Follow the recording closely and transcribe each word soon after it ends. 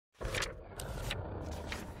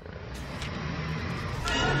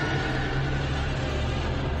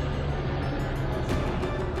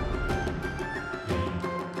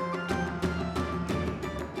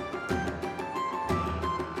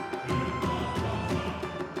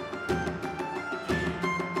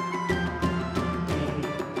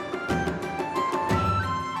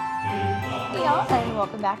and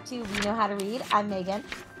welcome back to We Know How to Read. I'm Megan.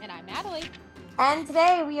 And I'm Natalie. And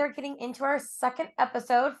today we are getting into our second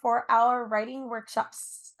episode for our writing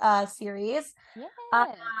workshops series. Yeah.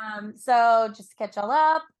 So just to catch y'all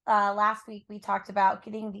up, last week we talked about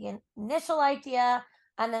getting the initial idea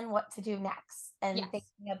and then what to do next, and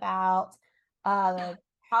thinking about how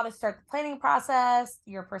to start the planning process,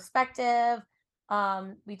 your perspective.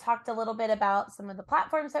 We talked a little bit about some of the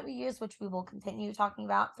platforms that we use, which we will continue talking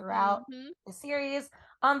about throughout the series.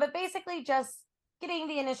 But basically just getting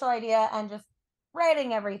the initial idea and just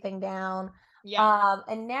writing everything down. Yeah.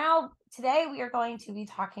 And now today we are going to be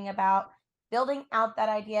talking about building out that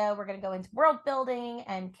idea. We're going to go into world building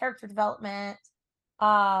and character development,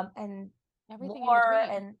 and Everything lore,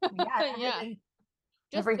 in between. and Yeah.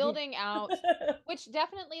 Just building out, which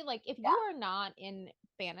definitely, like, if you are not in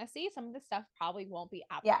fantasy, some of this stuff probably won't be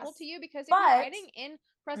applicable to you, because if you're writing in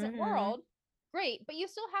present world, great, but you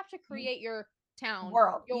still have to create your town,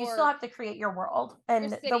 world. You still have to create your world and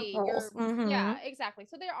your city, the rules. Yeah, exactly.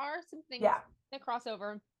 So there are some things that cross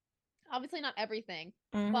over. Obviously not everything,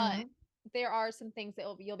 but there are some things that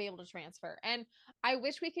you'll be able to transfer. And I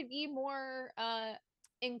wish we could be more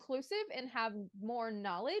inclusive and have more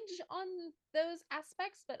knowledge on those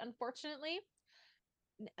aspects, but unfortunately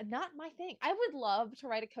not my thing. I would love to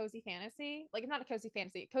write a cozy fantasy, like not a cozy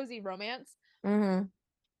fantasy, a cozy romance, but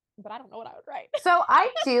I don't know what I would write. So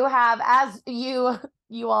I do have, as you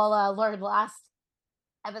all learned last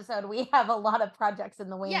episode, we have a lot of projects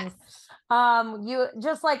in the wings. You,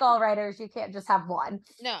 just like all writers, you can't just have one.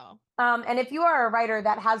 No. And if you are a writer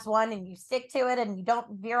that has one and you stick to it and you don't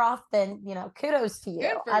veer off, then kudos to you.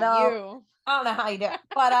 Good for you. I don't know how you do it,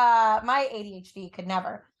 but my ADHD could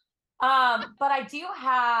never. But I do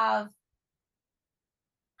have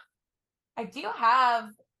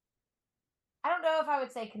I don't know if I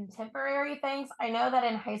would say contemporary things. I know that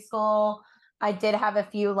in high school I did have a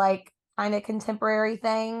few like kind of contemporary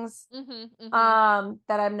things that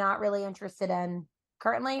I'm not really interested in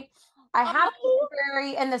currently. I have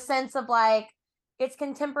contemporary in the sense of like it's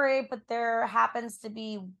contemporary, but there happens to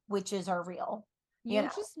be witches are real. You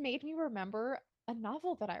just made me remember a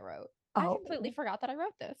novel that I wrote. I completely forgot that I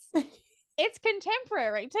wrote this. It's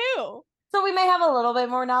contemporary too. So we may have a little bit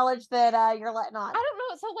more knowledge that you're letting on. I don't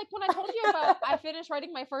know. So like when I told you about I finished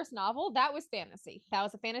writing my first novel, that was fantasy. That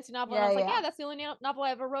was a fantasy novel. And I was like, yeah, that's the only novel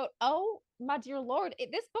I ever wrote. Oh, my dear Lord.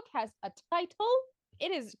 This book has a title.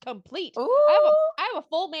 It is complete. I have a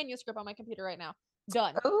full manuscript on my computer right now.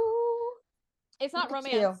 Done. Ooh. It's not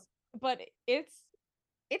romance, but it's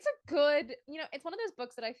a good, it's one of those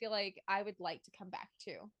books that I feel like I would like to come back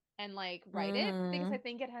to and like write it, because I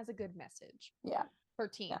think it has a good message. Yeah. For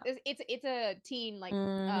teens. It's a teen, like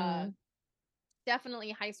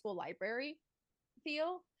definitely high school library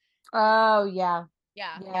feel. Oh yeah.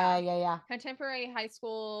 Yeah. Contemporary high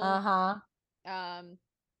school.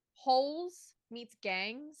 Holes meets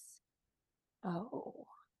gangs. Oh.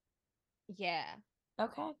 Yeah.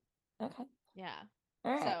 Okay. Yeah.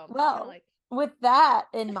 All right. So well, like, with that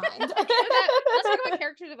in mind, let's talk about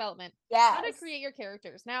character development. Yeah. How to create your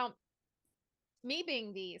characters. Now, me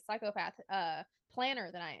being the psychopath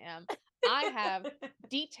planner that I am, I have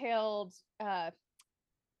detailed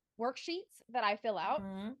worksheets that I fill out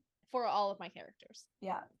for all of my characters.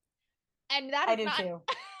 Yeah. And that I is do not too.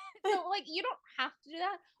 So like you don't have to do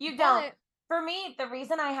that. You don't. For me, the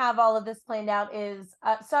reason I have all of this planned out is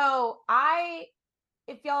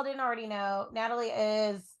if y'all didn't already know, Natalie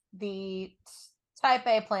is the type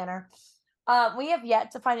A planner. We have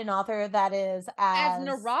yet to find an author that is as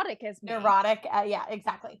neurotic as me. Yeah,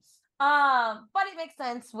 exactly. But it makes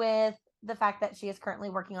sense with the fact that she is currently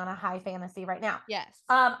working on a high fantasy right now. Yes.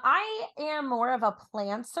 I am more of a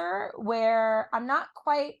plantser, where I'm not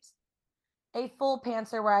quite a full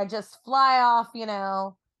pantser where I just fly off,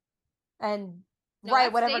 and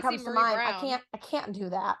write whatever Stacey comes Marie to mind. Brown. I can't do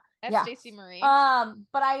that. That's Stacey Marie.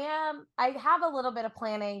 But I have a little bit of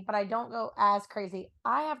planning, but I don't go as crazy.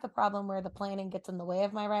 I have the problem where the planning gets in the way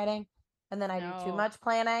of my writing, and then I do too much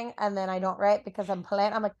planning, and then I don't write because I'm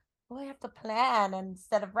like, oh, I have to plan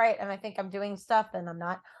instead of write, and I think I'm doing stuff and I'm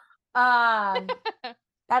not.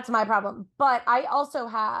 That's my problem. But I also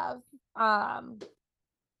have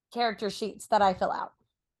character sheets that I fill out.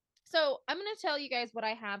 So I'm going to tell you guys what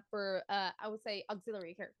I have for, I would say,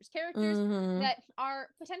 auxiliary characters that are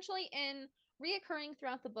potentially reoccurring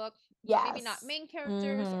throughout the book. Yes. Maybe not main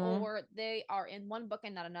characters, or they are in one book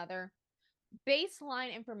and not another.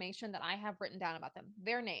 Baseline information that I have written down about them: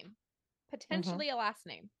 their name, potentially a last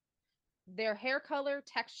name, their hair color,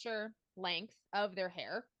 texture, length of their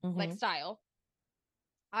hair, like style,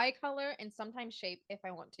 eye color, and sometimes shape if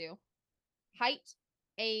I want to, height,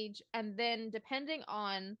 age, and then depending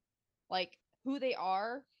on like who they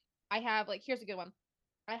are, I have like, here's a good one.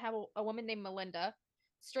 I have a woman named Melinda,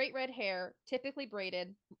 straight red hair, typically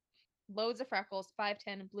braided, loads of freckles,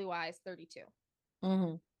 5'10", blue eyes, 32.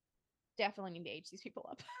 Mm-hmm. Definitely need to age these people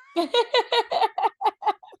up.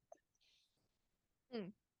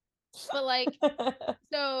 But like,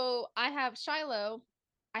 so I have Shiloh.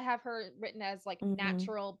 I have her written as like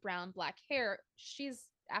natural brown black hair. She's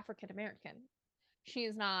African American.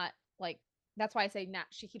 She's not like, that's why I say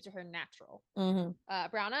she keeps her hair natural.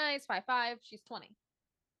 Brown eyes, 5'5", she's 20.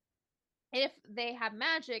 If they have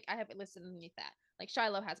magic, I have it listed underneath that. Like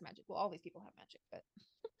Shiloh has magic. Well, all these people have magic,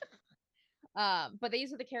 but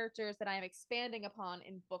these are the characters that I am expanding upon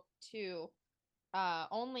in book 2.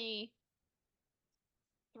 Only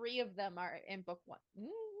 3 of them are in book 1.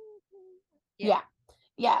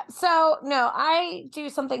 Yeah. So no, I do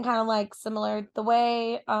something kind of like similar. The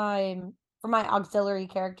way for my auxiliary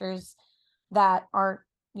characters that aren't,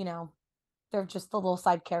 they're just the little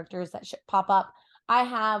side characters that should pop up. I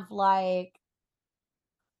have like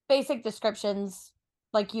basic descriptions,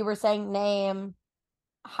 like you were saying, name,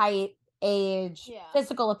 height, age,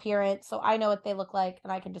 physical appearance. So I know what they look like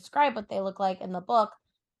and I can describe what they look like in the book.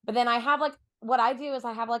 But then I have like, what I do is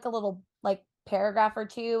I have like a little like paragraph or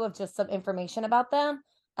 2 of just some information about them.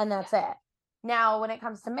 And that's it. Now, when it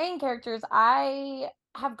comes to main characters, I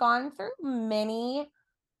have gone through many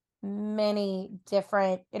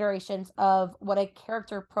different iterations of what a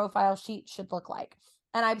character profile sheet should look like.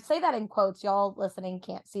 And I say that in quotes. Y'all listening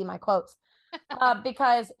can't see my quotes.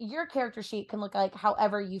 Because your character sheet can look like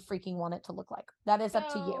however you freaking want it to look like. That is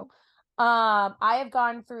up to you. I have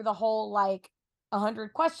gone through the whole like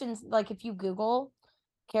 100 questions. Like if you Google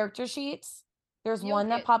character sheets, there's one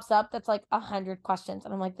that pops up that's like 100 questions.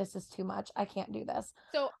 And I'm like, this is too much. I can't do this.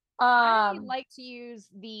 So I like to use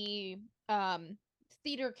the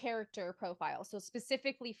theater character profile. So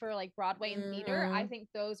specifically for like Broadway and theater, I think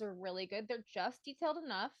those are really good. They're just detailed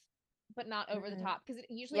enough, but not over the top, because it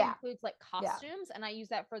usually includes like costumes, and I use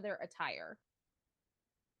that for their attire.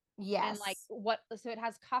 And like so it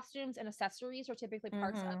has costumes and accessories are typically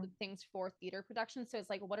parts of the things for theater production. So it's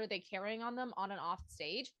like, what are they carrying on them on and off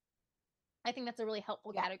stage? I think that's a really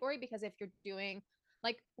helpful category, because if you're doing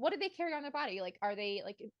like, what do they carry on their body? Like, are they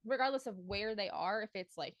like, regardless of where they are, if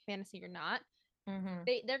it's like fantasy or not,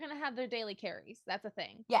 they're gonna have their daily carries. That's a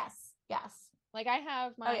thing. Yes. Like I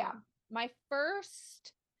have my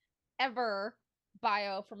first ever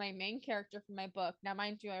bio for my main character for my book. Now,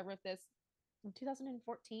 mind you, I wrote this in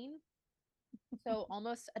 2014, so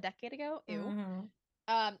almost a decade ago.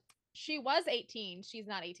 She was 18. She's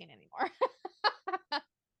not 18 anymore.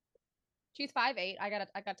 She's 5'8". I got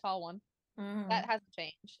a tall one. That hasn't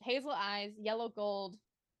changed. Hazel eyes, yellow gold.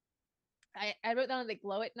 I wrote down they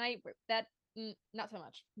glow at night. That not so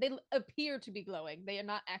much. They appear to be glowing. They are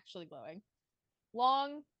not actually glowing.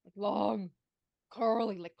 Long,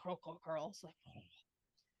 curly, like curls,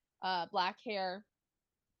 like black hair,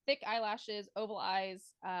 thick eyelashes, oval eyes.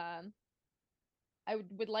 I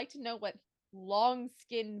would like to know what long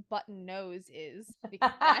skin button nose is,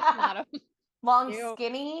 because that's not a long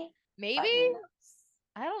skinny. Maybe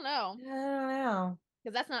I don't know.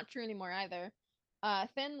 Because that's not true anymore either.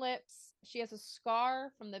 Thin lips. She has a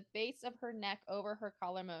scar from the base of her neck over her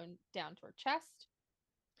collarbone down to her chest.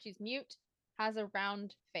 She's mute. Has a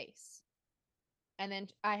round face. And then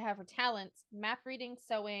I have her talents: map reading,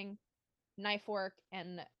 sewing, knife work,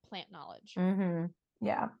 and plant knowledge.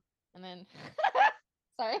 Yeah. And then,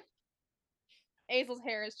 sorry, Azel's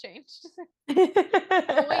hair has changed.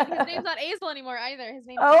 Oh, wait, his name's not Azel anymore either. His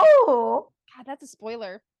name's God, that's a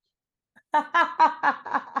spoiler.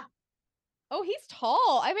 Oh, he's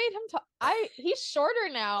tall. I made him tall. He's shorter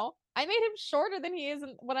now. I made him shorter than he is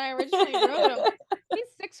when I originally wrote him. He's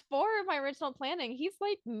 6'4" in my original planning. He's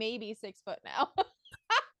like maybe 6 foot now.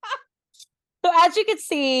 So as you can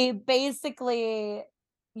see, basically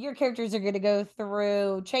your characters are going to go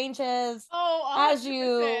through changes as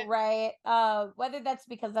you write, whether that's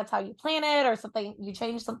because that's how you plan it or something, you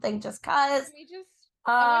change something just cause.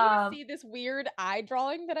 I want you to see this weird eye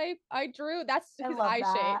drawing that I drew. That's his eye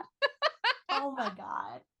shape. Oh my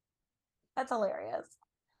God. That's hilarious.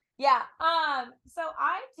 Yeah. So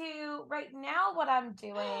I do right now what I'm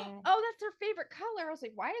doing. Oh, that's their favorite color. I was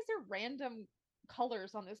like, why is there random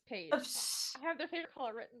colors on this page? I have their favorite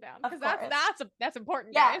color written down, because that's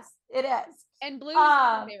important, guys. Yes, it is. And blue is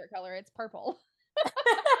not my favorite color. It's purple.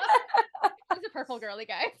 She's a purple girly,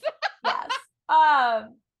 guys. Yes.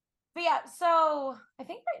 But yeah, so I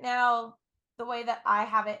think right now the way that I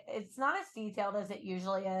have it, it's not as detailed as it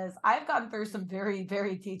usually is. I've gone through some very,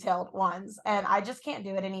 very detailed ones, and I just can't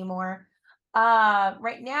do it anymore.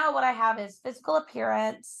 Right now what I have is physical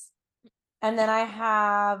appearance, and then I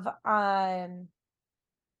have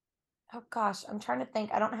oh gosh, I'm trying to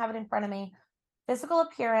think. I don't have it in front of me. Physical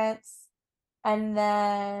appearance, and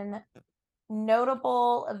then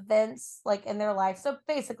notable events like in their life. So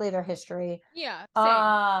basically their history. Yeah,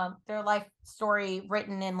 same. Their life story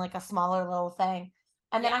written in like a smaller little thing.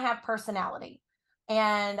 And then Yeah. I have personality.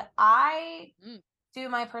 And I Mm. do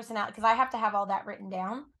my personality because I have to have all that written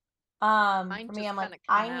down. Mine For me, just I'm like, kind of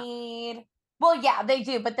come I out. need, well, yeah, they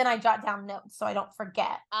do, but then I jot down notes so I don't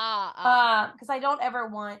forget. Ah. Because I don't ever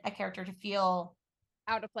want a character to feel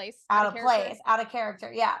Out of place, out out of of character. place, out of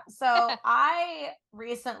character. Yeah. So I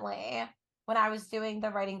recently, when I was doing the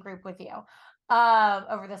writing group with you,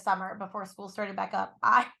 over the summer before school started back up,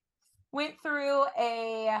 I went through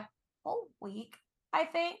a whole week, I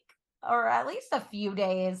think, or at least a few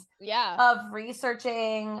days Yeah. of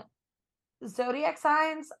researching zodiac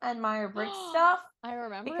signs and Myers-Briggs stuff I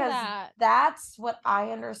remember because that. that's what I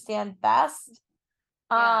understand best.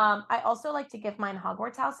 Yeah. I also like to give mine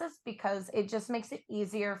Hogwarts houses because it just makes it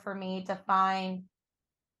easier for me to find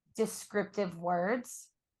descriptive words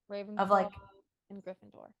of Ravenclaw like, and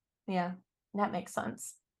Gryffindor. yeah, that makes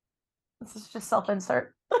sense. This is just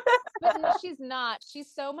self-insert. But no, she's not.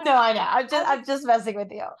 She's so much. No, I know. I would I'm just messing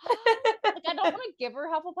with you. like. I don't want to give her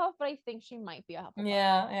Hufflepuff, but I think she might be a Hufflepuff.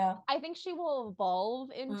 Yeah. I think she will evolve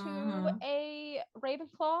into a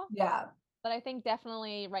Ravenclaw, Yeah. but I think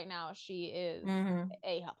definitely right now she is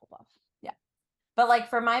a Hufflepuff. Yeah. But like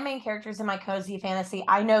for my main characters in my cozy fantasy,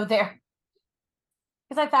 I know they're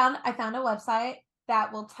because I found a website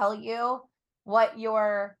that will tell you what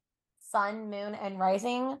your sun, moon, and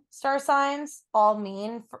rising star signs all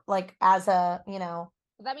mean for, like as a, you know,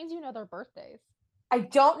 That means you know their birthdays. I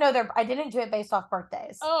don't know I didn't do it based off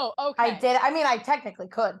birthdays. Oh, I okay. did. I mean, I technically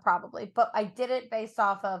could probably, but I did it based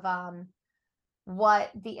off of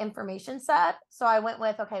what the information said. So I went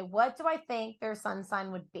with, okay, what do I think their sun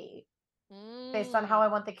sign would be based on how I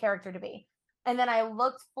want the character to be? And then I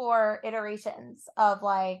looked for iterations of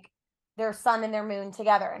like their sun and their moon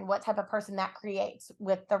together and what type of person that creates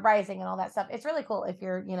with the rising and all that stuff. It's really cool if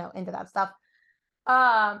you're, you know, into that stuff.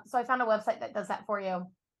 So I found a website that does that for you.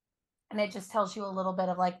 And it just tells you a little bit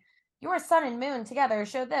of like your sun and moon together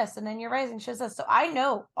show this, and then your rising shows this. So I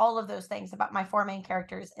know all of those things about my four main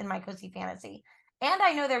characters in my cozy fantasy, and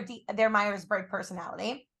I know their Myers-Briggs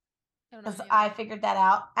personality because I figured that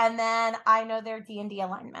out. And then I know their D&D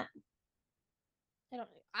alignment.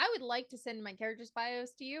 I would like to send my character's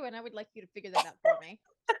bios to you, and I would like you to figure that out for me.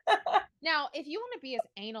 Now, if you want to be as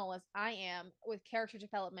anal as I am with character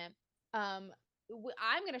development, I'm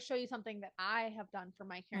going to show you something that I have done for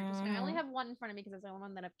my characters. And I only have one in front of me because it's the only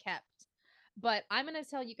one that I've kept. But I'm going to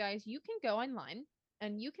tell you guys, you can go online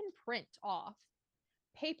and you can print off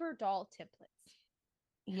paper doll templates.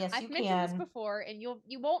 Yes, I've you mentioned this can. before, and you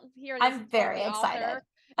won't hear this I'm very excited.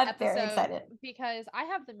 I'm very excited because I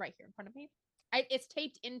have them right here in front of me. It's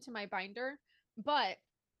taped into my binder, but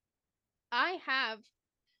I have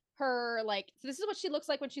her like, so this is what she looks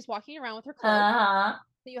like when she's walking around with her cloak.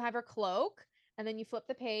 So you have her cloak, and then you flip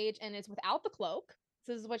the page, and it's without the cloak.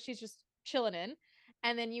 So this is what she's just chilling in.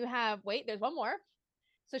 And then you have, wait, there's one more.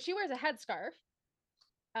 So she wears a headscarf.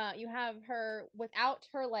 You have her without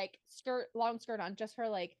her like long skirt on, just her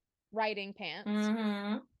like riding pants.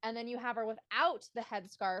 And then you have her without the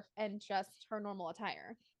headscarf and just her normal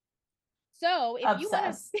attire. So if you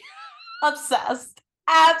want to obsessed,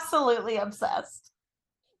 absolutely obsessed.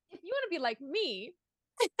 If you want to be like me,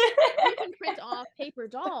 you can print off paper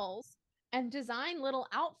dolls and design little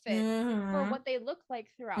outfits for what they look like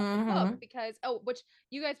throughout the book. Because which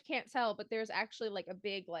you guys can't tell, but there's actually like a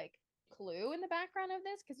big like clue in the background of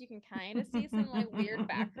this because you can kind of see some like weird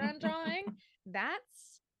background drawing.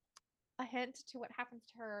 That's a hint to what happens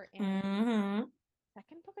to her in the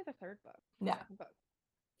second book or the third book. Yeah. Second book.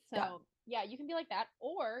 So yeah, you can be like that.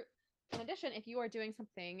 Or in addition, if you are doing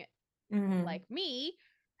something like me,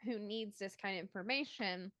 who needs this kind of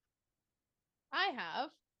information, I have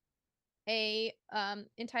a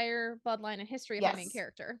entire bloodline and history of my main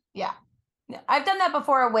character. Yeah. I've done that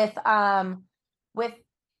before with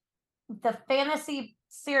the fantasy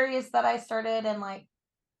series that I started in like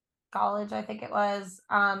college, I think it was.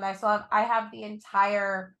 I have the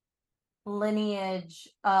entire lineage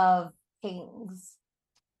of kings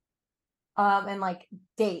and like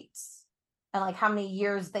dates and like how many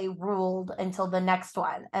years they ruled until the next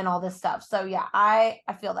one and all this stuff. So yeah, I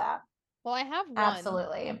feel that. Well, I have one.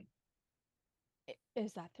 Absolutely.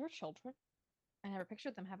 Is that their children? I never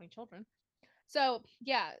pictured them having children. So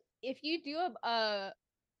yeah, if you do a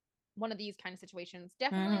one of these kind of situations,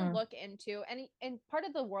 definitely look into and part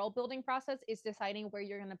of the world building process is deciding where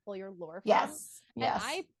you're going to pull your lore from. And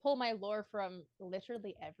I pull my lore from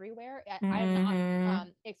literally everywhere. I'm not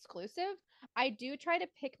exclusive. I do try to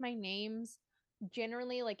pick my names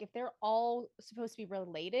generally, like if they're all supposed to be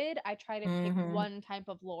related, I try to pick one type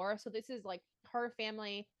of lore. So this is like her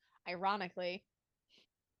family, ironically,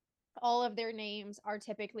 all of their names are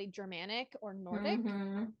typically Germanic or Nordic,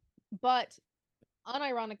 but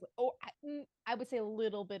unironically, or I would say a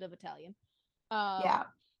little bit of Italian.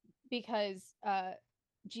 Because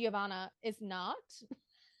Giovanna is not.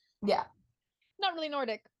 Not really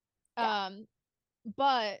Nordic.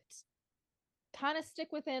 But kind of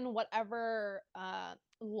stick within whatever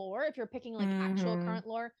lore if you're picking like actual current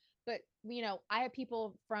lore. But you know, I have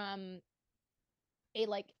people from a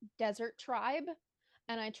like desert tribe,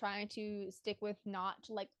 and I try to stick with not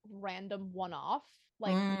like random one-off.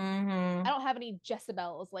 Like I don't have any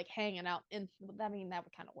Jezebels like hanging out in. I mean, that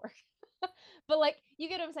would kind of work. But like, you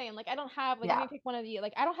get what I'm saying? Like, I don't have like let me pick one of the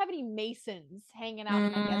like I don't have any Masons hanging out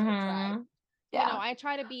in my desert tribe. You know, I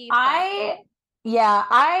try to be thoughtful.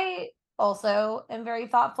 I also am very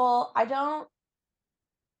thoughtful. I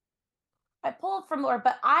pull from lore,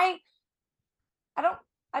 but I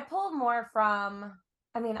pull more from,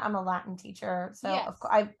 I mean, I'm a Latin teacher, so of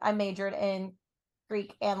course I majored in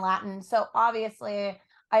Greek and Latin. So obviously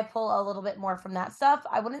I pull a little bit more from that stuff.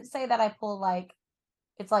 I wouldn't say that I pull like,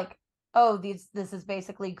 it's like, oh, this is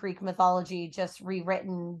basically Greek mythology just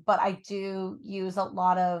rewritten, but I do use a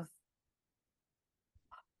lot of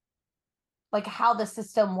like how the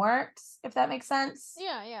system works, if that makes sense.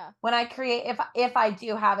 When I create, if I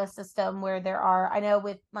do have a system where there are, I know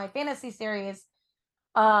with my fantasy series,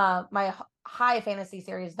 my high fantasy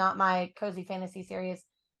series, not my cozy fantasy series,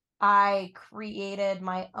 I created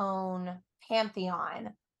my own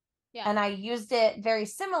pantheon. And I used it very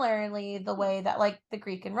similarly the way that like the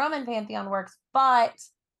Greek and Roman pantheon works, but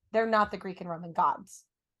they're not the Greek and Roman gods.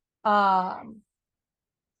 And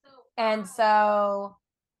so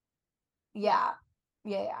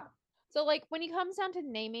so like when it comes down to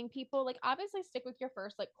naming people, like obviously stick with your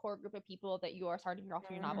first like core group of people that you are starting off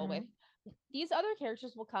your novel with. These other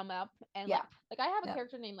characters will come up and like I have a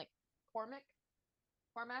character named like Cormac.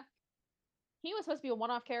 He was supposed to be a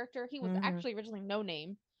one-off character. He was actually originally no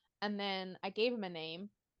name, and then I gave him a name,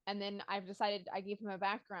 and then I've decided I gave him a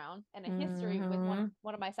background and a history with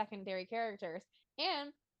one of my secondary characters,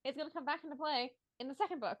 and it's gonna come back into play in the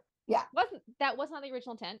second book. That was not the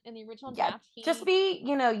original intent. In the original draft, just be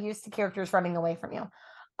used to characters running away from you.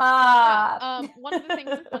 One of the things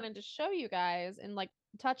I wanted to show you guys and like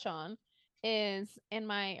touch on is in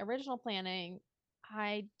my original planning,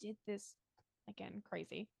 I did this again.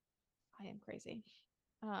 Crazy. I am crazy.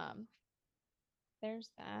 There's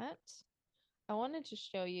that. I wanted to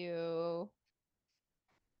show you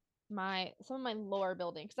some of my lore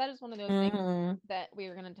building, because that is one of those things that we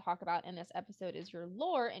are going to talk about in this episode is your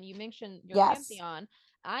lore. And you mentioned your pantheon.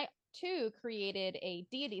 I too created a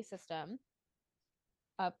deity system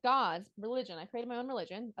of gods, religion. I created my own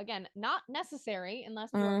religion. Again, not necessary unless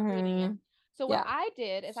you're creating it. So what I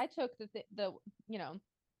did is I took the you know,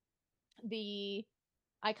 the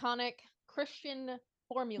iconic Christian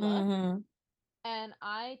formula, and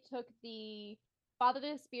I took the Father,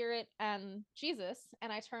 the Spirit, and Jesus,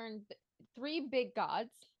 and I turned 3 big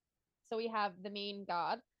gods. So we have the main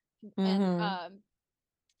god, and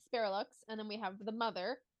Sparalux, and then we have the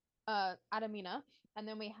mother, Adamina, and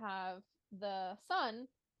then we have the son.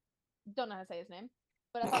 Don't know how to say his name,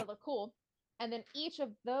 but I thought it looked cool. And then each of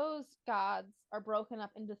those gods are broken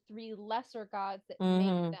up into 3 lesser gods that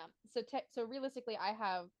make them. So realistically, I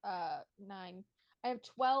have 9. I have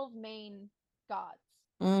 12 main gods.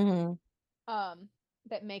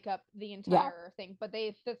 That make up the entire thing. But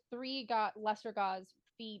the 3 lesser gods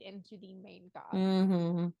feed into the main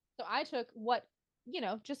god. So I took what,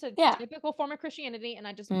 just a typical form of Christianity, and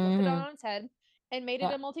I just flipped it on its head and made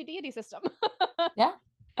it a multi-deity system. And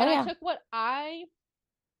I took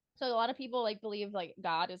so a lot of people like believe like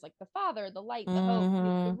God is like the Father, the light, the hope,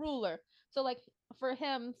 the ruler. So like for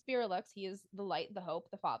him, Spiralux, he is the light, the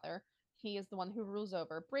hope, the Father. He is the one who rules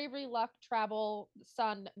over bravery, luck, travel,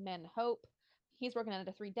 sun, men, hope. He's broken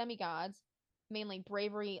into 3 demigods, mainly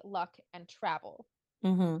bravery, luck, and travel.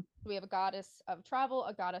 We have a goddess of travel,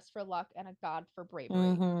 a goddess for luck, and a god for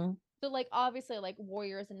bravery. So like obviously like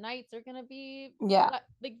warriors and knights are gonna be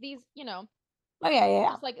like these,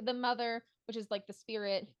 just like the mother, which is like the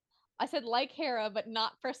spirit. I said like Hera, but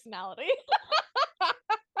not personality.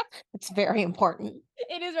 It's very important.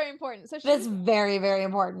 It is very important. So It's she's very, very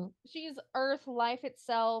important. she's earth, life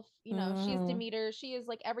itself, you know, she's Mhm. Demeter. She is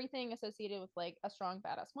like everything associated with like a strong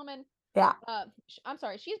badass woman. Yeah. I'm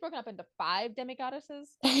sorry, she's broken up into 5 demigoddesses.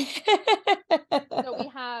 So we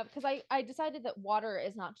have, because I decided that water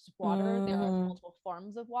is not just water, there are Mhm. multiple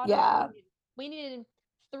forms of water. So Yeah. we needed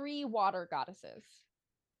 3 water goddesses.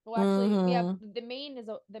 Well, actually, we have Mhm.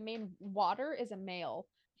 the main water is a male,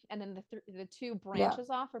 and then the 2 Yeah. branches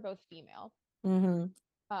off are both female. Mhm.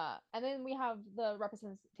 And then we have the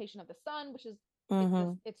representation of the sun, which is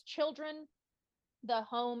Mhm. it's children, the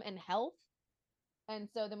home, and health. And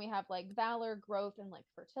so then we have like valor, growth, and like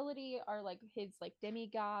fertility are like his like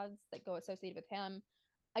demigods that go associated with him.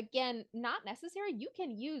 Again, not necessary. You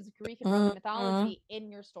can use Greek and Roman Mhm. mythology in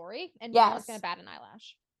your story, and no one's gonna Yes. bat an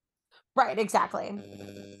eyelash. Right, exactly.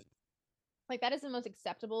 Like that is the most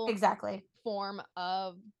acceptable Exactly. form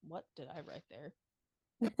of what did I write there?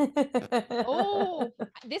 Oh,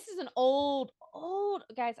 this is an old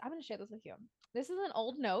guys. I'm gonna share this with you. This is an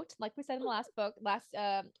old note, like we said in the last book, last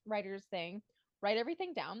writer's thing. Write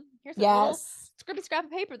everything down. Here's a little Yes. scrippy scrap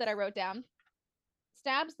of paper that I wrote down.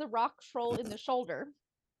 Stabs the rock troll in the shoulder.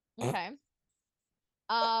 Okay.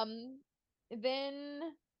 Um,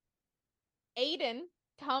 then Aiden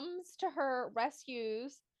comes to her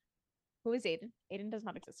rescues. Who is Aiden? Aiden does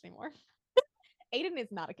not exist anymore. Aiden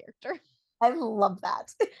is not a character. I love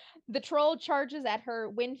that. The troll charges at her.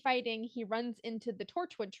 When fighting, he runs into the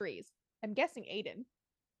torchwood trees. I'm guessing Aiden.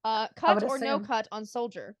 I Cut would or no assume. cut on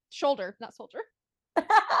shoulder, not soldier.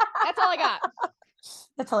 That's all I got.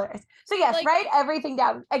 That's hilarious. So yes, Like, write everything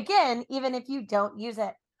down. Again, even if you don't use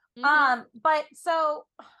it. But so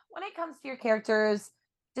when it comes to your characters,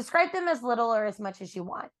 describe them as little or as much as you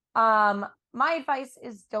want. My advice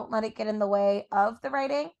is don't let it get in the way of the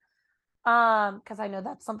writing. Because I know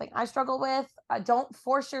that's something I struggle with. Don't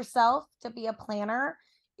force yourself to be a planner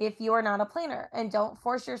if you are not a planner, and don't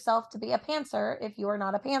force yourself to be a pantser if you are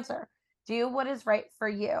not a pantser. Do what is right for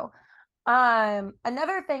you.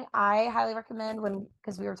 Another thing I highly recommend, when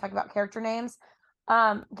because we were talking about character names,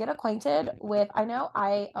 get acquainted with, I know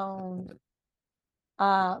I own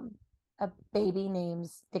a baby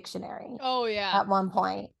names dictionary oh yeah, at one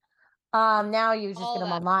point. Now you just get all them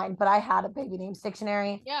that. online, but I had a baby names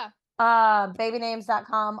dictionary. Yeah,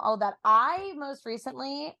 Babynames.com, all that. I most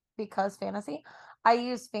recently, because fantasy, I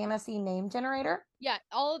use fantasy name generator. yeah,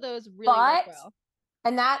 all of those really work But well.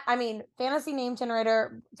 and that, I mean, fantasy name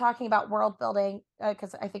generator, talking about world building,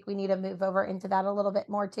 because I think we need to move over into that a little bit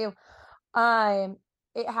more too. Um,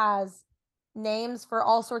 it has names for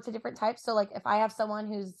all sorts of different types. So, like, if I have someone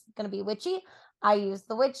who's going to be witchy, I use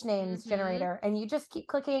the witch names generator, and you just keep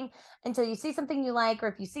clicking until you see something you like, or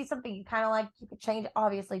if you see something you kind of like, you could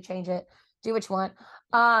obviously change it, do what you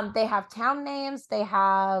want. They have town names, they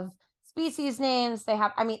have species names, they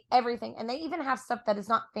have, I mean, everything, and they even have stuff that is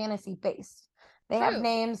not fantasy based. They have True.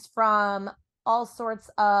 names from all sorts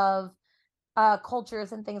of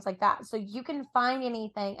cultures and things like that. So you can find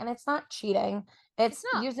anything, and it's not cheating. It's It's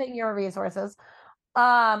not. using your resources.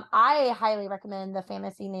 I highly recommend the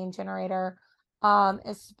fantasy name generator,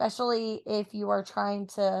 especially if you are trying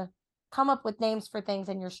to come up with names for things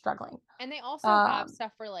and you're struggling. And they also have Um,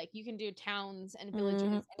 stuff for like you can do towns and villages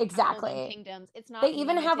and castles and exactly. kingdoms. It's They not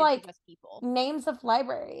even have limited to like just people. names of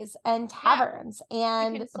libraries and Yeah, taverns you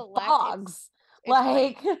can and select. bogs. It's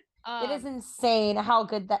great. Like, it is Um, insane how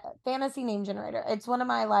good that fantasy name generator. It's one of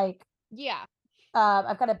my like, yeah.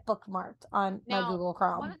 I've got it bookmarked on my Now, Google one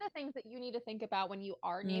Chrome. of the things that you need to think about when you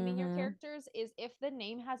are naming your Mm-hmm. characters is if the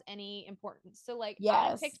name has any importance. So, like, I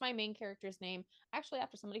Yes. picked my main character's name actually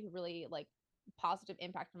after somebody who really like positive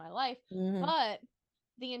impact in my life, Mm-hmm. but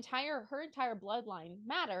her entire bloodline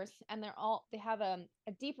matters, and they have a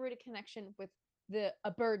deep rooted connection with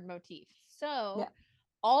a bird motif. So Yeah.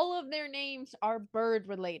 all of their names are bird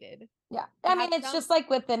related. Yeah. They I have mean, it's some just like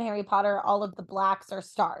within Harry Potter, all of the blacks are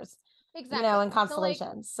stars, exactly. and So like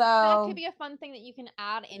constellations. that could So, be a fun thing that you can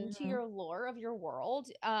add into mhm, your lore of your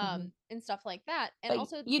world, mhm. and stuff like that. And But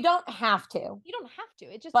also, you don't have to, you don't have to.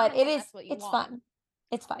 It just but depends if that's what you it's want. fun.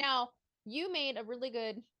 It's fun. Now, you made a really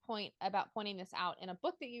good point about pointing this out in a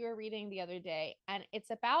book that you were reading the other day, and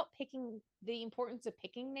it's about picking the importance of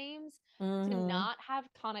picking names to Mm-hmm. not have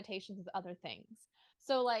connotations with other things.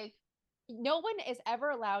 So, like, no one is ever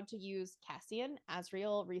allowed to use Cassian,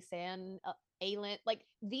 Asriel, Rhysand, Aelin. Like,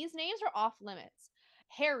 these names are off limits.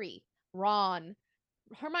 Harry, Ron,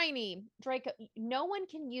 Hermione, Draco. No one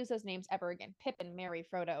can use those names ever again. Pippin, Mary,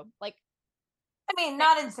 Frodo. Like, I mean,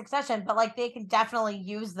 not in succession, but like they can definitely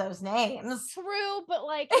use those names. True, but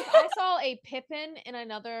like if I saw a Pippin in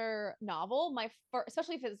another novel,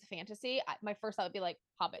 especially if it's fantasy, my first thought would be like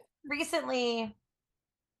Hobbit. Recently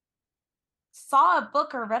saw a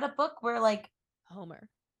book or read a book where like Homer.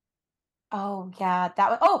 Oh yeah,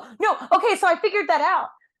 that was no, okay, so I figured that out.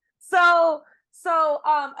 So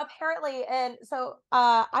apparently and so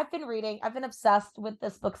I've been obsessed with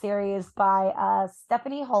this book series by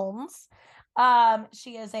Stephanie Holmes.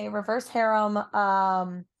 She is a reverse harem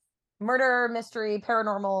murder mystery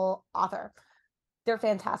paranormal author. They're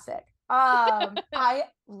fantastic. I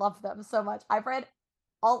love them so much. I've read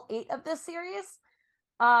all 8 of this series.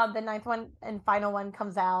 The 9th one and final one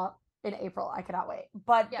comes out in April. I cannot wait.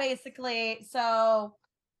 But basically, so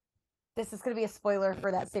this is going to be a spoiler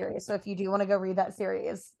for that series. So if you do want to go read that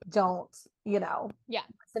series, don't,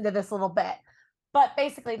 listen to this little bit. But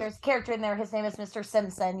basically, there's a character in there. His name is Mr.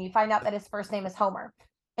 Simpson. You find out that his first name is Homer.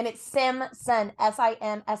 And it's Simpson,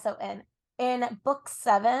 Simson. In book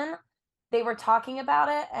 7, they were talking about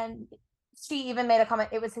it. And she even made a comment.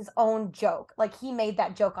 It was his own joke. Like, he made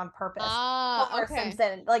that joke on purpose. Homer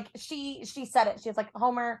Simpson. Like, she said it. She was like,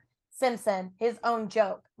 Homer Simpson, his own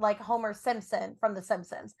joke, like Homer Simpson from The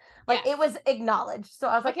Simpsons. Like it was acknowledged. So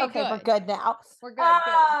I was like, okay, we're good now. We're good.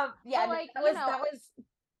 Yeah, like that was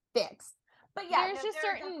fixed. But yeah, there's just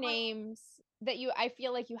certain names that I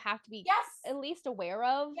feel like you have to be at least aware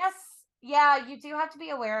of. Yes. Yeah, you do have to be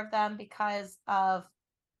aware of them because of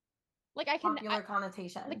like popular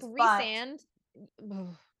connotations. Like Rhysand.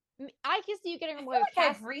 I can see you getting away with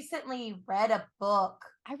I've recently read a book.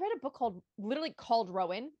 I read a book literally called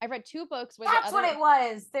Rowan. I read 2 books where That's what it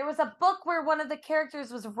was. There was a book where one of the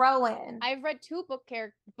characters was Rowan. I've read 2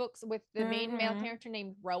 books with the main male character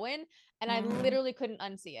named Rowan, and I literally couldn't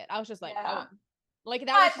unsee it. I was just like, oh, like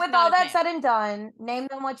that. But with all that said and done, name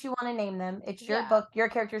them what you want to name them. It's your book, your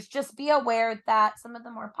characters. Just be aware that some of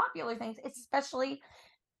the more popular things, especially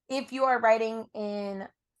if you are writing in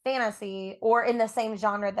fantasy or in the same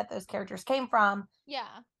genre that those characters came from. Yeah.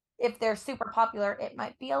 If they're super popular, it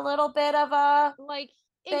might be a little bit of a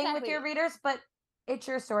thing with your readers, but it's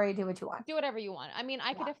your story. Do what you want. Do whatever you want. I mean,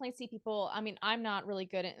 I could definitely see people. I mean, I'm not really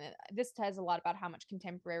good at it. This says a lot about how much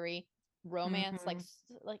contemporary romance, like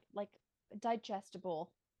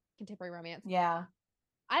digestible contemporary romance. Yeah.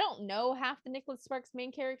 I don't know half the Nicholas Sparks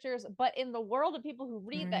main characters, but in the world of people who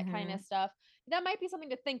read that kind of stuff, that might be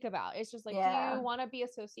something to think about. It's just like, do you want to be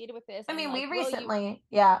associated with this? I mean, like,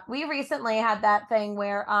 we recently had that thing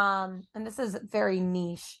where, and this is very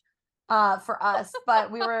niche, for us,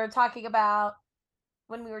 but we were talking about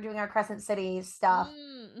when we were doing our Crescent City stuff.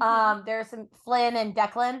 There's some Flynn and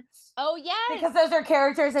Declan. Oh yes, because those are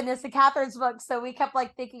characters in Miss Catherine's book, so we kept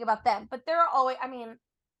like thinking about them. But there are always, I mean,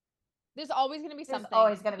 there's always going to be something.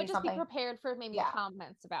 Always going to be just something. Be prepared for maybe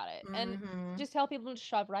comments about it, and just tell people to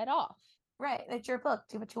shove right off. Right, it's your book.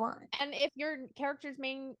 Do what you want. And if your character's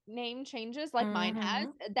main name changes, like mine has,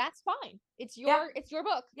 that's fine. It's your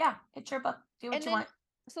book. Yeah, it's your book. Do what you want.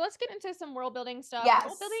 So let's get into some world building stuff. Yes.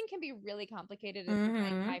 World building can be really complicated if you're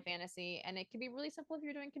doing high fantasy, and it can be really simple if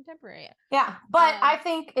you're doing contemporary. Yeah, but I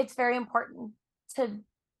think it's very important to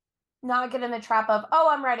not get in the trap of,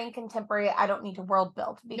 I'm writing contemporary, I don't need to world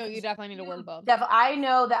build. No, you definitely need a world build. I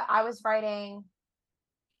know that I was writing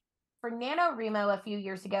for NaNoWriMo a few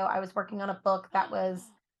years ago. I was working on a book that was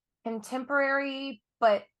contemporary,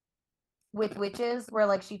 but with witches, where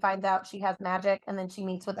like she finds out she has magic and then she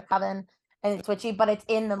meets with a coven and it's witchy, but it's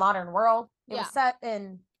in the modern world. It was set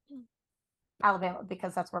in Alabama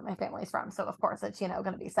because that's where my family's from. So of course it's, going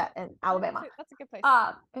to be set in Alabama. That's a good place.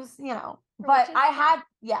 It was, but I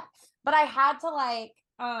had to like,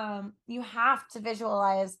 you have to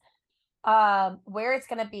visualize where it's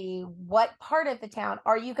going to be, what part of the town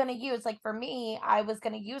are you going to use. Like for me, I was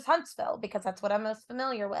going to use Huntsville because that's what I'm most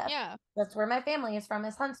familiar with. Yeah, that's where my family is from,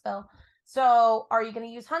 is Huntsville. So are you going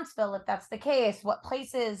to use Huntsville? If that's the case, what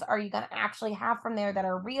places are you going to actually have from there that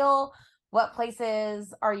are real? What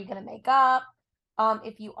places are you going to make up?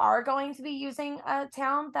 If you are going to be using a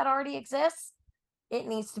town that already exists, it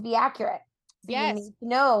needs to be accurate. So you need to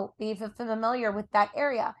know, be familiar with that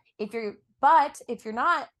area. If you're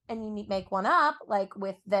not, and you need to make one up, like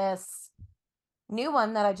with this new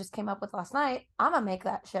one that I just came up with last night, I'm gonna make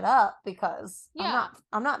that shit up because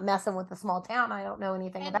I'm not messing with a small town I don't know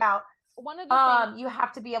anything about. One of the things, you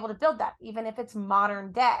have to be able to build that, even if it's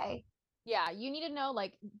modern day. Yeah, you need to know,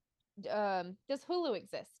 like, does Hulu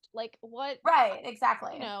exist? Like, what? Right,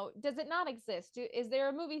 exactly. Does it not exist? Is there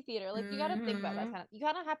a movie theater? Like, you got to think about that kind of. You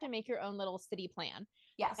gotta have to make your own little city plan.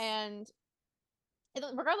 Yes. And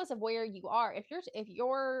regardless of where you are, if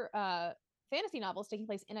your fantasy novels taking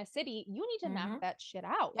place in a city, you need to map that shit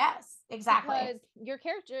out. Yes, exactly. Because your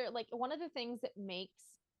character, like, one of the things that make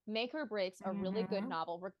or breaks a really good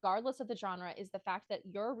novel, regardless of the genre, is the fact that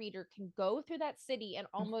your reader can go through that city and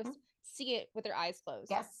almost see it with their eyes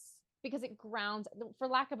closed. Yes. Because it grounds, for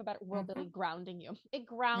lack of a better world building, grounding you. It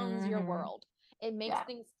grounds your world. It makes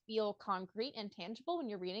things feel concrete and tangible when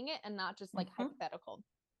you're reading it, and not just like hypothetical.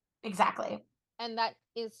 Exactly. And that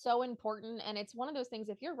is so important. And it's one of those things,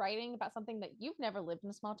 if you're writing about something that you've never lived in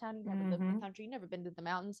a small town, you've never lived in the country, you've never been to the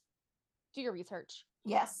mountains, do your research.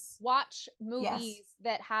 Yes. Watch movies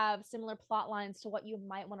that have similar plot lines to what you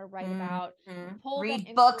might want to write about.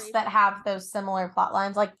 Read books that have those similar plot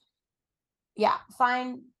lines. Like,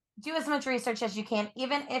 do as much research as you can.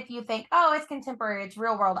 Even if you think, oh, it's contemporary, it's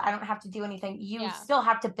real world, I don't have to do anything. You still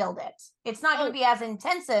have to build it. It's not going to be as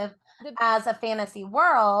intensive as a fantasy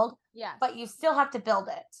world. Yeah. But you still have to build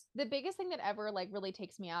it. The biggest thing that ever like really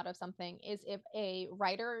takes me out of something is if a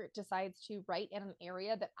writer decides to write in an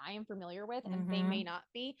area that I am familiar with and they may not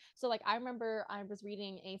be. So like, I remember I was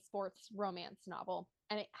reading a sports romance novel,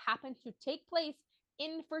 and it happened to take place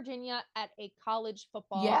in Virginia at a college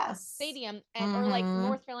football stadium, and or like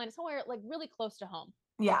North Carolina, somewhere like really close to home.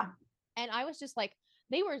 Yeah. And I was just like,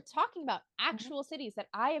 they were talking about actual cities that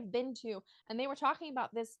I have been to, and they were talking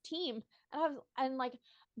about this team, and like,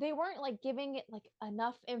 they weren't like giving it like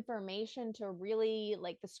enough information to really,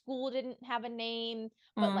 like, the school didn't have a name,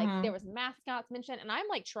 but like there was mascots mentioned, and I'm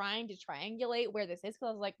like trying to triangulate where this is, because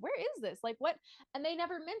I was like, where is this, like what? And they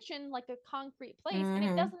never mentioned like a concrete place, and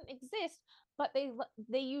it doesn't exist, but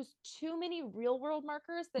they use too many real world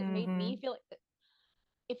markers that made me feel like,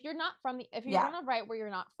 if you're gonna write where you're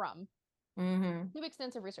not from, do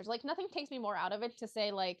extensive research. Like, nothing takes me more out of it to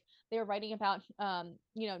say like they were writing about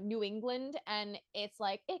New England, and it's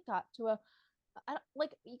like it got to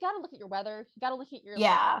like, you got to look at your weather, you got to look at your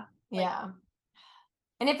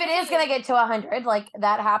and if it is going to get to 100, like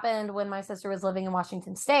that happened when my sister was living in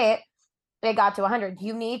Washington State, it got to 100.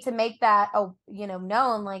 You need to make that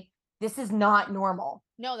known, like, this is not normal.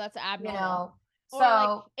 No, that's abnormal. So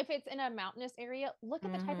like, if it's in a mountainous area, look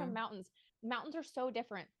at the type of mountains. Mountains are so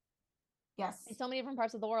different. Yes. In so many different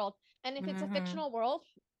parts of the world. And if it's a fictional world,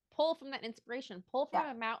 pull from that inspiration. Pull from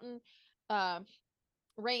a mountain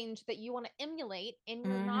range that you want to emulate in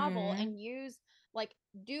your novel, and use, like,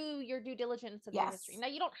 do your due diligence of the history. Now,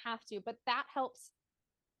 you don't have to, but that helps.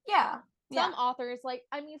 Some authors, like,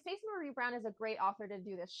 I mean, Stacey Marie Brown is a great author to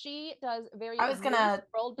do this. She does very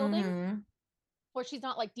world building, where she's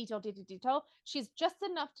not like detail. She's just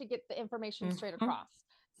enough to get the information straight across.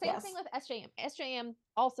 Same thing with SJM. SJM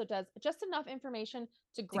also does just enough information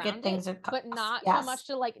to ground things, but not so much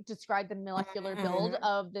to like describe the molecular build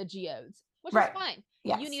of the geodes, which is fine.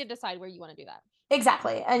 You need to decide where you want to do that.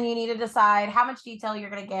 Exactly. And you need to decide how much detail you're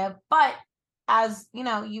going to give. But as you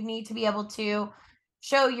know, you need to be able to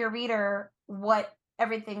show your reader what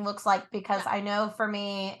everything looks like, because I know for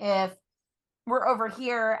me, if we're over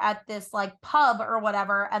here at this like pub or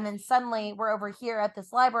whatever, and then suddenly we're over here at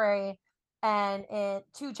this library, and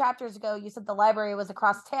 2 chapters ago you said the library was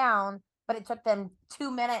across town, but it took them 2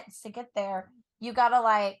 minutes to get there, you gotta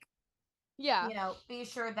like be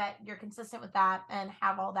sure that you're consistent with that and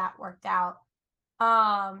have all that worked out.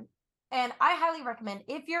 And I highly recommend,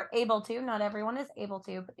 if you're able to, not everyone is able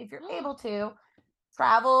to, but if you're able to,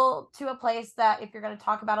 travel to a place that, if you're going to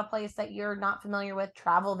talk about a place that you're not familiar with,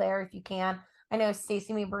 travel there if you can. I know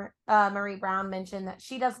Stacey Marie Brown mentioned that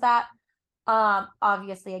she does that.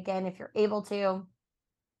 Obviously, again, if you're able to,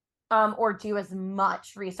 or do as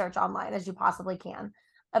much research online as you possibly can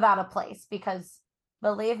about a place, because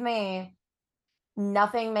believe me,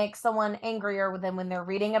 nothing makes someone angrier than when they're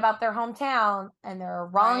reading about their hometown and there are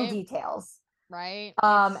wrong details. Right.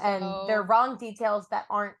 And they're wrong details that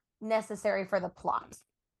aren't necessary for the plot.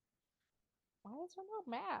 Why is there no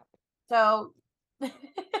map? So sorry,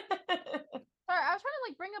 I was trying to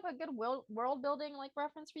like bring up a good world building like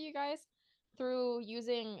reference for you guys through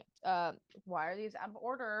using why are these out of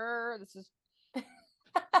order? This is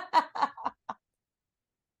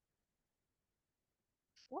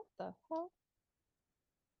what the hell?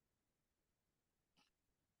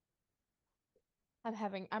 I'm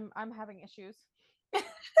having issues.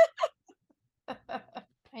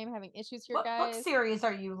 I am having issues here, guys. What series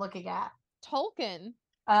are you looking at? Tolkien.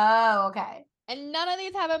 Oh, okay. And none of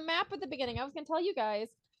these have a map at the beginning. I was gonna tell you guys,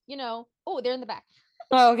 they're in the back.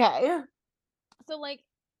 Okay. So like,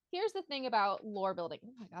 here's the thing about lore building.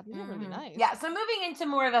 Oh my god, these are really nice. Yeah, so moving into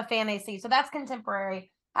more of a fantasy. So that's contemporary.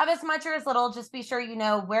 Have as much or as little, just be sure you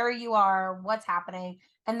know where you are, what's happening,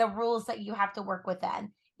 and the rules that you have to work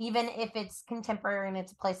within. Even if it's contemporary and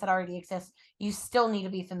it's a place that already exists, you still need to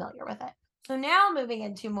be familiar with it. So now moving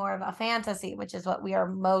into more of a fantasy, which is what we are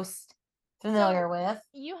most familiar with.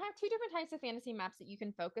 You have two different types of fantasy maps that you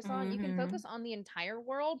can focus on. You can focus on the entire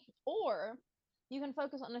world, or you can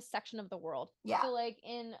focus on a section of the world. Yeah. So like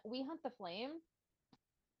in We Hunt the Flame,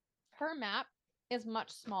 her map is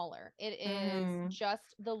much smaller. It is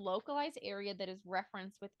just the localized area that is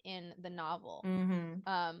referenced within the novel.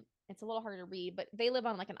 It's a little hard to read, but they live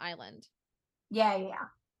on like an island. Yeah.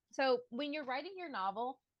 So when you're writing your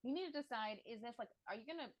novel, you need to decide, is this like, are you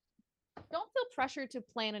gonna, don't feel pressure to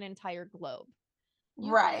plan an entire globe.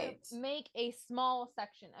 You can make a small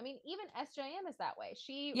section. I mean, even SJM is that way.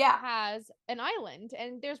 She has an island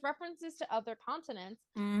and there's references to other continents,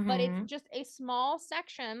 but it's just a small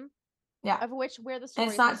section of where the story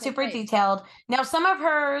is. It's not super detailed. Now, some of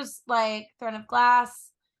hers, like Throne of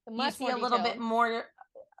Glass, you see a little bit more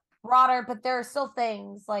broader, but there are still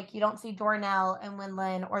things like you don't see Dornell and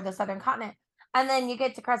Winland or the Southern Continent. And then you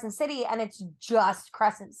get to Crescent City and it's just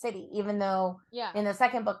Crescent City, even though in the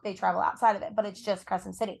second book they travel outside of it, but it's just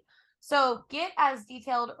Crescent City. So get as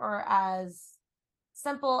detailed or as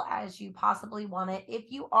simple as you possibly want it.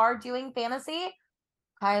 If you are doing fantasy,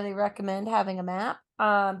 highly recommend having a map,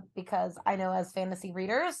 because I know as fantasy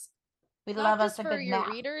readers, we love us a good map. Not just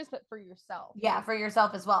for your readers, but for yourself. Yeah, for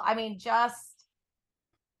yourself as well. I mean, just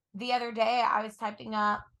the other day I was typing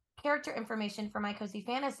up character information for my cozy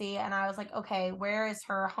fantasy and I was like, okay, where is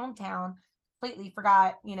her hometown? Completely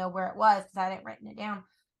forgot, where it was because I hadn't written it down.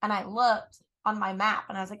 And I looked on my map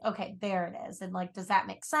and I was like, okay, there it is. And like, does that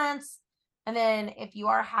make sense? And then if you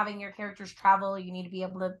are having your characters travel, you need to be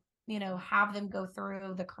able to, have them go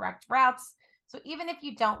through the correct routes. So even if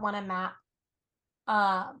you don't want a map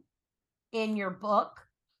in your book,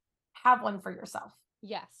 have one for yourself.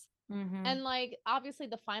 Yes. And like, obviously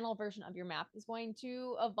the final version of your map is going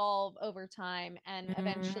to evolve over time. And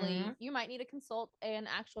eventually you might need to consult an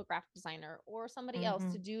actual graphic designer or somebody else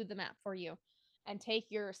to do the map for you and take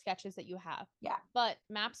your sketches that you have. Yeah. But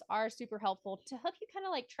maps are super helpful to help you kind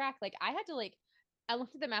of like track. Like I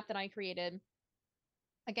looked at the map that I created.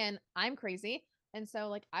 Again, I'm crazy. And so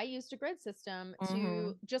like I used a grid system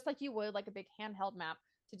to, just like you would like a big handheld map,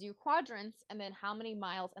 to do quadrants and then how many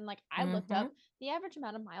miles. And like I looked up the average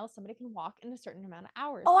amount of miles somebody can walk in a certain amount of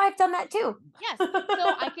hours. Oh, I've done that too. Yes. So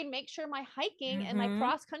I can make sure my hiking and my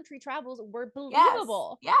cross-country travels were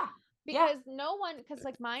believable. Yes. Yeah. Because no one, because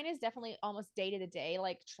like mine is definitely almost day to day,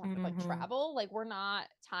 like travel. Like we're not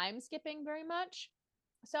time skipping very much.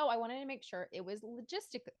 So I wanted to make sure it was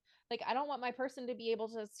logistic. Like I don't want my person to be able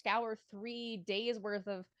to scour 3 days worth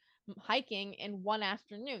of hiking in one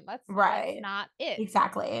afternoon. That's not it.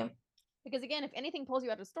 Exactly. Because again, if anything pulls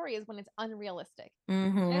you out of the story is when it's unrealistic.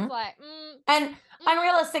 It's like and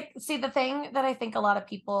unrealistic. See, the thing that I think a lot of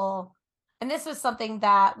people, and this was something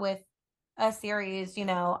that with a series,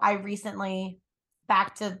 I recently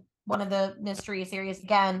back to one of the mystery series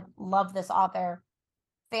again. Love this author,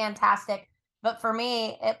 fantastic. But for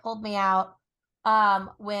me, it pulled me out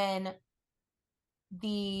when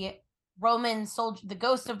the Roman soldier, the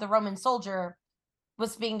ghost of the Roman soldier,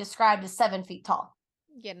 was being described as 7 feet tall.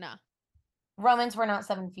 Yeah, nah. Romans were not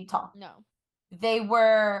 7 feet tall. No. They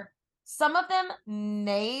were, some of them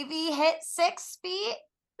maybe hit 6 feet,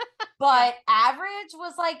 but average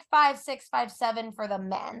was like 5'6", 5'7" for the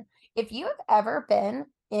men. If you have ever been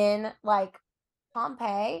in like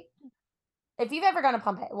Pompeii, if you've ever gone to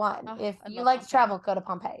Pompeii, if you like to travel, go to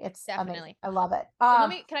Pompeii. It's definitely amazing. I love it.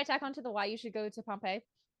 Can I tack on to the why you should go to Pompeii?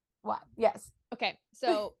 What? Yes. Okay.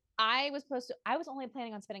 So I was only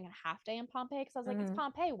planning on spending a half day in Pompeii because I was like, it's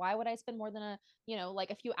Pompeii. Why would I spend more than a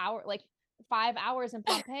few hours, like 5 hours in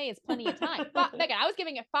Pompeii is plenty of time. But Megan, I was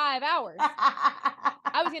giving it 5 hours.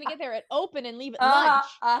 I was going to get there at open and leave at lunch.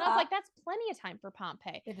 And I was like, that's plenty of time for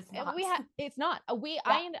Pompeii. It is not. It's not.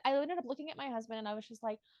 I ended up looking at my husband and I was just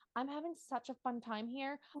like, I'm having such a fun time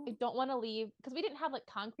here. I don't want to leave because we didn't have like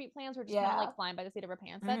concrete plans. We're just kind of like flying by the seat of our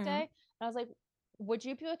pants that day. And I was like, would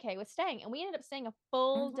you be okay with staying? And we ended up staying a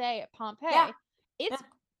full day at Pompeii. Yeah. It's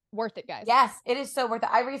worth it, guys. Yes, it is so worth it.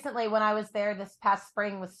 I recently, when I was there this past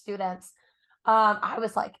spring with students, I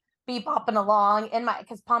was like bopping along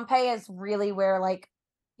because Pompeii is really where like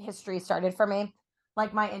history started for me.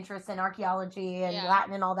 Like my interest in archaeology and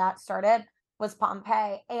Latin and all that started was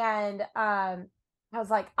Pompeii. And I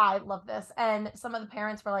was like, I love this. And some of the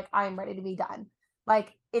parents were like, I'm ready to be done.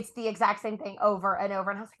 Like it's the exact same thing over and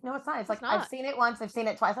over. And I was like, no, it's not. It's like, I've seen it once. I've seen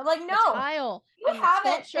it twice. I'm like, no, the tile you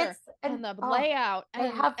haven't. And the layout.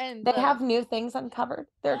 They have new things uncovered.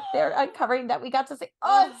 They're uncovering that we got to see.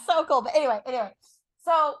 Oh, it's so cool. But anyway.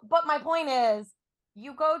 So, but my point is,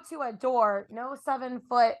 you go to a door, no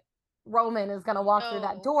 7-foot Roman is going to walk through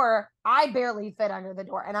that door. I barely fit under the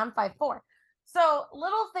door and I'm 5'4". So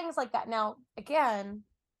little things like that. Now, again,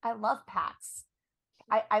 I love Pat's.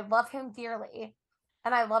 I love him dearly,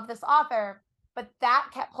 and I love this author, but that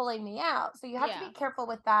kept pulling me out. So you have to be careful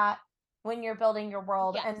with that when you're building your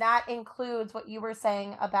world. Yes. And that includes what you were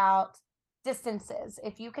saying about distances.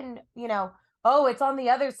 If you can, oh, it's on the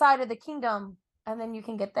other side of the kingdom, and then you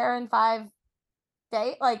can get there in 5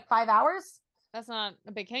 days, like 5 hours. That's not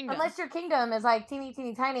a big kingdom. Unless your kingdom is like teeny,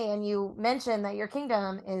 teeny, tiny, and you mention that your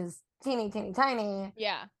kingdom is teeny, teeny, tiny.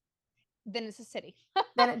 Yeah. Then it's a city.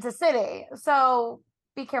 Then it's a city. So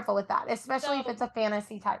be careful with that, especially if it's a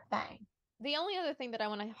fantasy type thing. The only other thing that I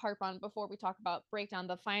want to harp on before we talk about break down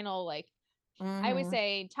the final, like, I would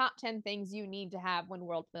say top 10 things you need to have when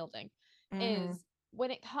world building is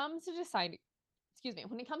when it comes to deciding,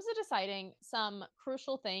 when it comes to deciding some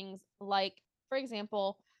crucial things, like, for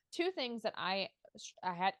example, 2 things that I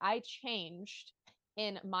changed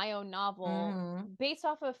in my own novel based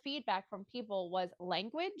off of feedback from people was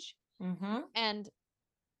language and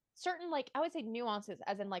certain, like, I would say nuances,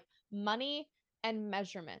 as in like money and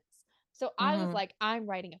measurements. So I was like, I'm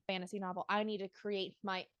writing a fantasy novel. I need to create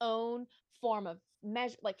my own form of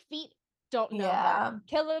measure, like feet. Don't know. Yeah.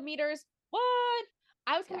 Kilometers. What?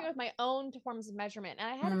 I was coming up with my own forms of measurement, and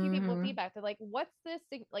I had a few people with feedback. They're like, "What's this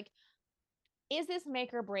thing? Like, is this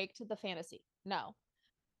make or break to the fantasy? No.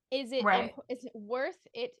 Is it is it worth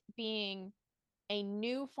it being a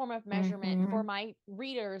new form of measurement for my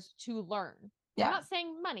readers to learn? I'm not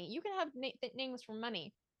saying money. You can have names for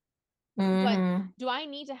money, but do I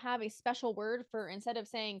need to have a special word for, instead of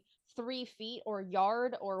saying 3 feet or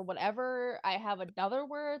yard or whatever, I have another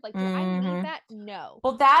word? Like, do I need that? No.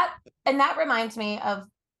 Well, that reminds me of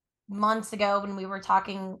months ago when we were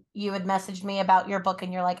talking, you had messaged me about your book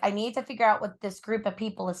and you're like, I need to figure out what this group of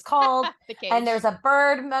people is called. And there's a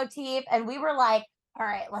bird motif. And we were like, all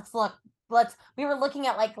right, let's look. We were looking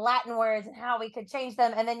at like Latin words and how we could change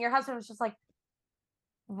them. And then your husband was just like,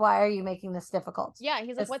 why are you making this difficult? Yeah,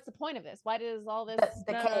 he's like, what's the point of this? Why does all this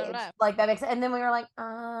the cage like that makes, and then we were like,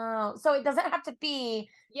 oh, so it doesn't have to be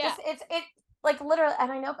it's like literally.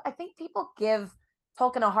 And I think people give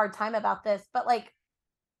Tolkien a hard time about this, but like,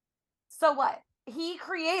 so what? He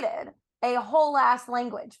created a whole ass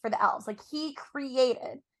language for the elves. Like, he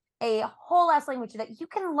created a whole ass language that you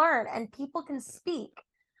can learn and people can speak.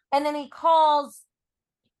 And then he calls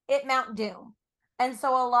it Mount Doom. And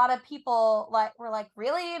so a lot of people were like,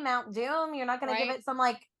 really, Mount Doom? You're not going to give it some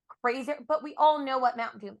like crazy, but we all know what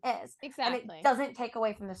Mount Doom is. Exactly. And it doesn't take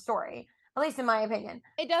away from the story, at least in my opinion.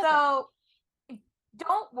 It doesn't. So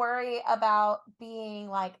don't worry about being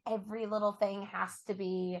like every little thing has to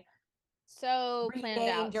be so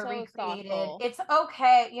planned out, or so recreated. Thoughtful. It's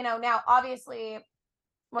okay. Now obviously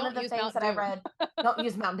one of the things that I read, don't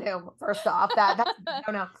use Mount Doom, first off. That's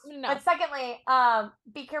no. But secondly,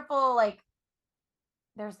 be careful, like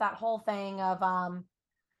there's that whole thing of I'm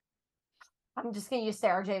just gonna use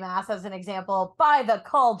Sarah J. Maas as an example, by the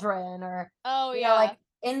cauldron, or like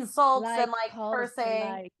insults and like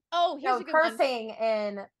cursing. Here's cursing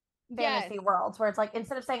in fantasy worlds where it's like,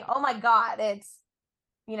 instead of saying, oh my god, it's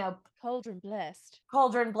cauldron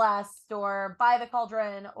blessed, or by the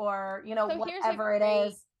cauldron, or whatever it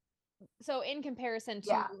is. So in comparison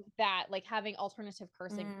to that, like having alternative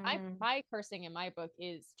cursing, my cursing in my book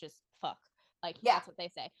is just fuck. Like, that's what they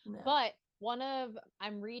say. But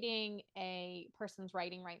I'm reading a person's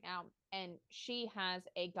writing right now, and she has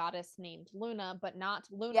a goddess named Luna, but not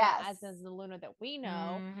Luna as in the Luna that we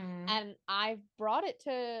know. And I brought it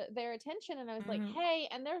to their attention, and I was like, hey,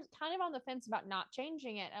 and they're kind of on the fence about not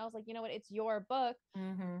changing it. And I was like, you know what? It's your book,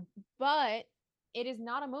 but it is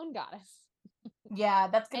not a moon goddess. Yeah,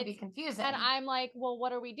 that's gonna be confusing. And I'm like, well,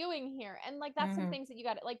 what are we doing here? And like, that's some things that you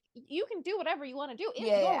got to, like, you can do whatever you want to do. It's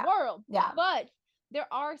your world. Yeah. But there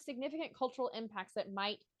are significant cultural impacts that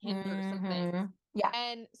might hinder some things. Yeah.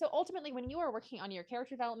 And so ultimately, when you are working on your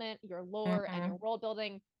character development, your lore, and your world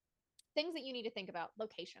building, things that you need to think about: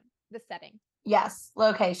 location, the setting. Yes,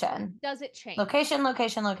 location. Does it change?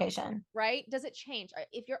 Location. Right? Does it change?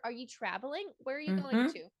 Are you traveling? Where are you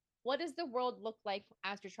going to? What does the world look like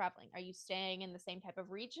as you're traveling? Are you staying in the same type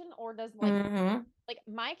of region, or does like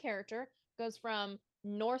my character goes from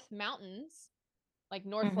North Mountains, like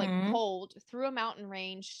north, like cold, through a mountain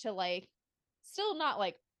range to like still not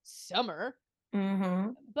like summer,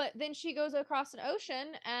 but then she goes across an ocean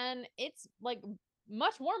and it's like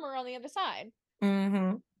much warmer on the other side.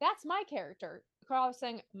 That's my character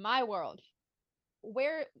crossing my world.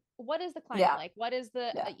 What is the climate like? What is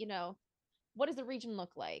the what does the region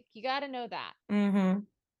look like? You got to know that.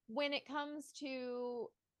 When it comes to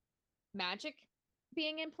magic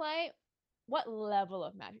being in play, what level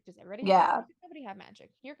of magic does everybody have? Does everybody have magic?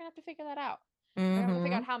 You're gonna have to figure that out. We're gonna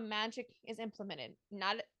figure out how magic is implemented.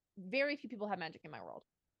 Not very few people have magic in my world.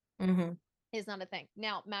 Is not a thing.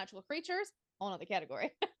 Now, magical creatures, whole other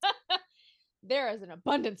category. There is an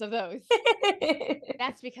abundance of those.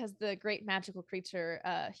 That's because the great magical creature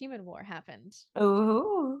human war happened.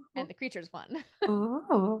 Ooh. And the creatures won.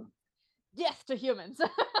 Ooh. Yes to humans.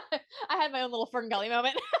 I had my own little Ferngully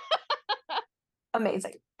moment.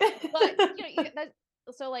 Amazing. But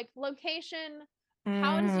so like location,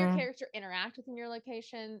 how does your character interact within your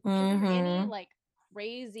location? Is there any like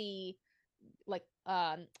crazy like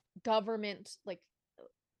government like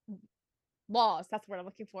laws? That's what I'm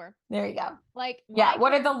looking for. There you go. Like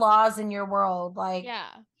what are the laws in your world? Like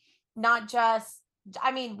not just,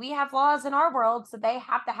 I mean, we have laws in our world, so they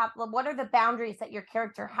have to have, what are the boundaries that your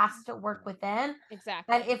character has to work within?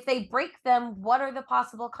 Exactly. And if they break them, what are the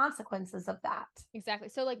possible consequences of that? Exactly.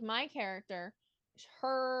 So like my character,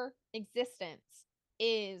 her existence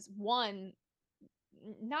is one,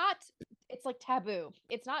 not, it's like taboo.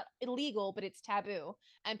 It's not illegal, but it's taboo.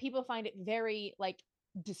 And people find it very like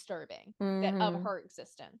disturbing that of her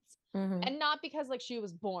existence. And not because like she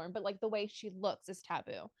was born, but like the way she looks is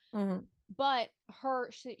taboo. But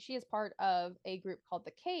she is part of a group called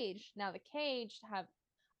the Cage. Now the Cage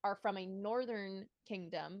are from a northern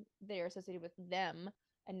kingdom. They're associated with them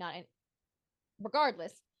and not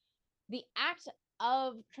regardless. The act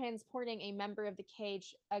of transporting a member of the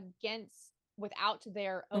Cage without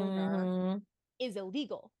their owner is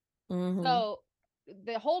illegal. So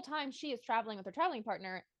the whole time she is traveling with her traveling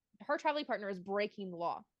partner is breaking the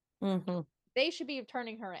law. They should be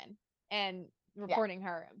turning her in and reporting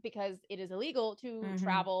her because it is illegal to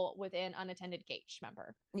travel with an unattended Cage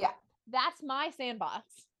member. That's my sandbox.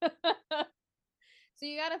 So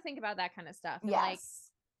you got to think about that kind of stuff. And like,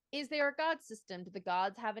 is there a god system? Do the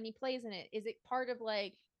gods have any plays in it? Is it part of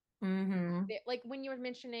like like when you were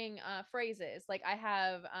mentioning phrases, like I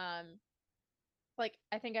have like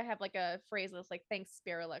I think I have like a phrase that's like thanks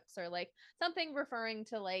Spirulix, or like something referring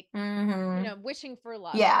to like wishing for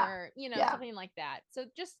luck, or something like that. So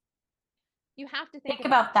just you have to think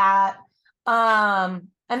about that. And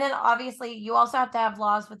then obviously you also have to have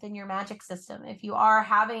laws within your magic system. If you are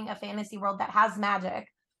having a fantasy world that has magic,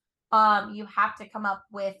 you have to come up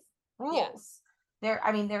with rules. There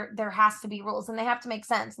has to be rules, and they have to make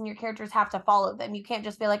sense, and your characters have to follow them. You can't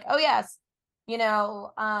just be like, oh yes,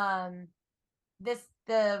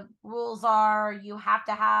 the rules are you have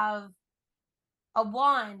to have a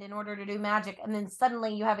wand in order to do magic, and then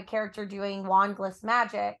suddenly you have a character doing wandless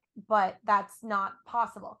magic, but that's not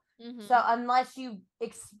possible. So unless you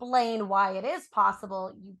explain why it is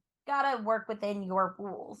possible, you gotta work within your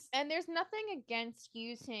rules. And there's nothing against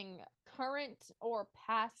using current or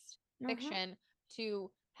past fiction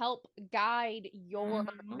to help guide your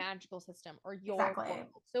magical system or your world.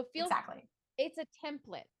 So it's a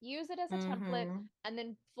template. Use it as a template and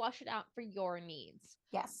then flush it out for your needs.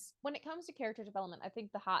 Yes. When it comes to character development, I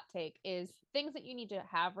think the hot take is things that you need to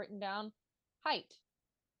have written down: height,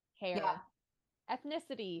 hair,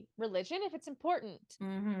 ethnicity, religion if it's important,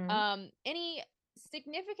 any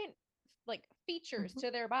significant like features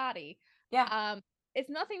to their body. It's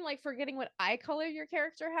nothing like forgetting what eye color your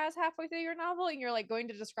character has halfway through your novel, and you're like going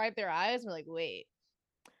to describe their eyes, and we're like, wait,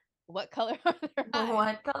 what color are their eyes?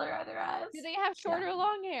 What color are their eyes? Do they have short or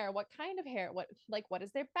long hair? What kind of hair? What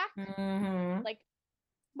is their back? Like,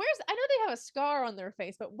 I know they have a scar on their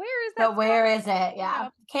face, but where is that? But where is it? Yeah.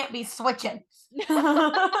 Can't be switching.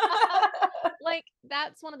 Like,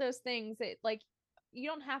 that's one of those things that like you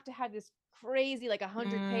don't have to have this crazy like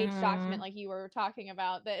 100-page document like you were talking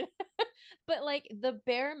about, that but like the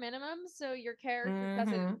bare minimum, so your character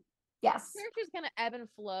doesn't character's gonna ebb and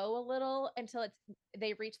flow a little until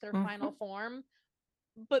they reach their final form,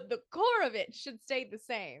 but the core of it should stay the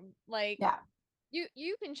same. Like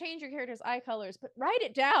you can change your character's eye colors, but write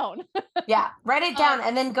it down. Write it down,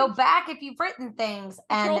 and then go back if you've written things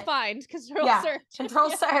and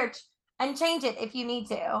control search and change it if you need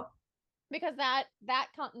to, because that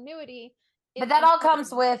continuity but that all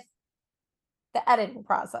comes with the editing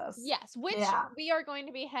process. Yes, which we are going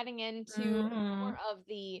to be heading into more of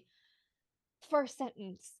the first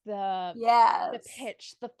sentence, the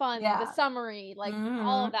pitch, the fun, the summary, like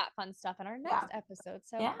all of that fun stuff in our next episode.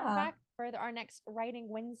 So come back for our next Writing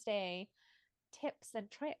Wednesday tips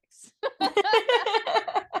and tricks.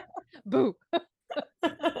 Boo.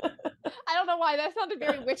 I don't know why that sounded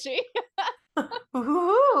very witchy.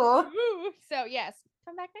 So yes,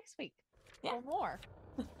 come back next week for more.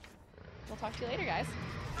 We'll talk to you later, guys.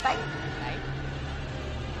 Bye. Bye.